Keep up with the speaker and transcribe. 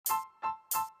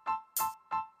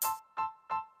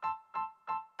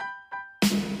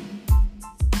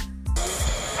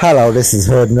Hello, this is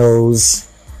Hood News,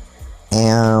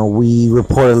 and we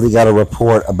reportedly got a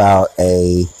report about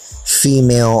a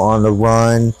female on the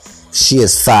run. She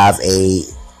is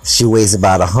 5'8". She weighs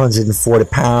about 140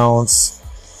 pounds.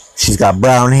 She's got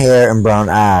brown hair and brown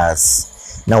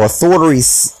eyes. Now,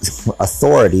 authorities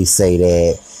say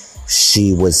that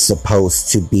she was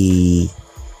supposed to be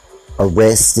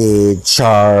arrested,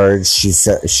 charged.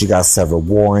 She got several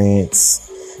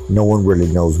warrants. No one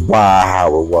really knows why,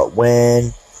 how, or what,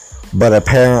 when. But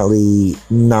apparently,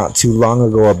 not too long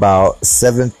ago, about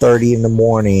 7:30 in the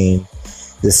morning,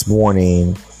 this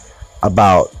morning,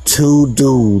 about two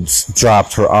dudes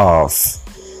dropped her off.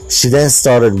 She then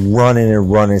started running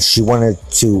and running. She went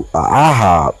to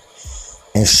IHOP,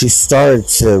 and she started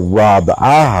to rob the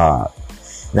IHOP.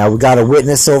 Now, we got a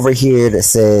witness over here that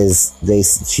says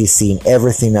she's seen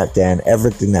everything that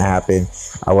happened.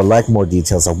 I would like more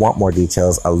details. I want more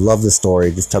details. I love the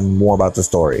story. Just tell me more about the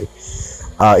story.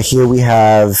 Here we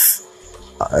have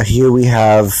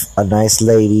a nice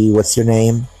lady. What's your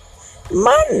name?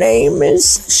 My name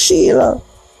is Sheila.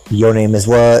 Your name is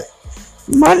what?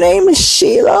 My name is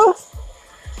Sheila.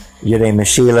 Your name is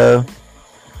Sheila?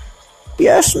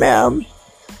 Yes, ma'am.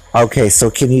 Okay, so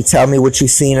can you tell me what you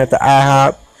seen at the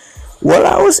IHOP? Well,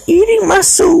 I was eating my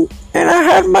soup, and I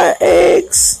had my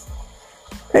eggs.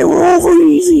 They were over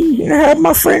easy, and I had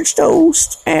my French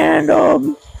toast, and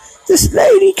this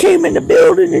lady came in the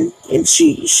building, and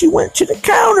she went to the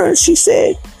counter, and she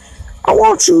said, "I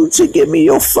want you to give me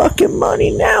your fucking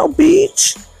money now,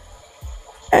 bitch."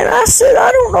 And I said,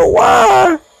 I don't know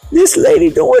why this lady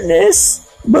doing this,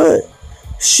 but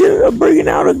she ended up bringing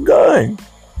out a gun.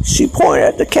 She pointed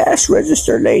at the cash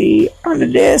register lady on the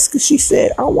desk, and she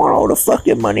said, "I want all the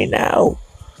fucking money now."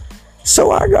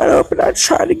 So I got up and I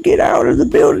tried to get out of the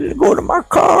building to go to my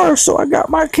car, so I got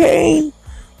my cane.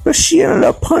 But she ended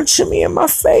up punching me in my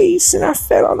face, and I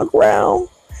fell on the ground.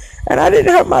 And I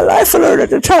didn't have my life alert at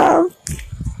the time.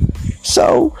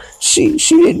 So she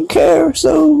didn't care.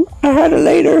 So I had to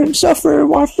lay there and suffer and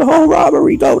watch the whole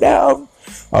robbery go down.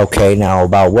 Okay, now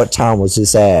about what time was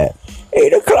this at?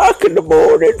 8 o'clock in the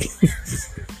morning.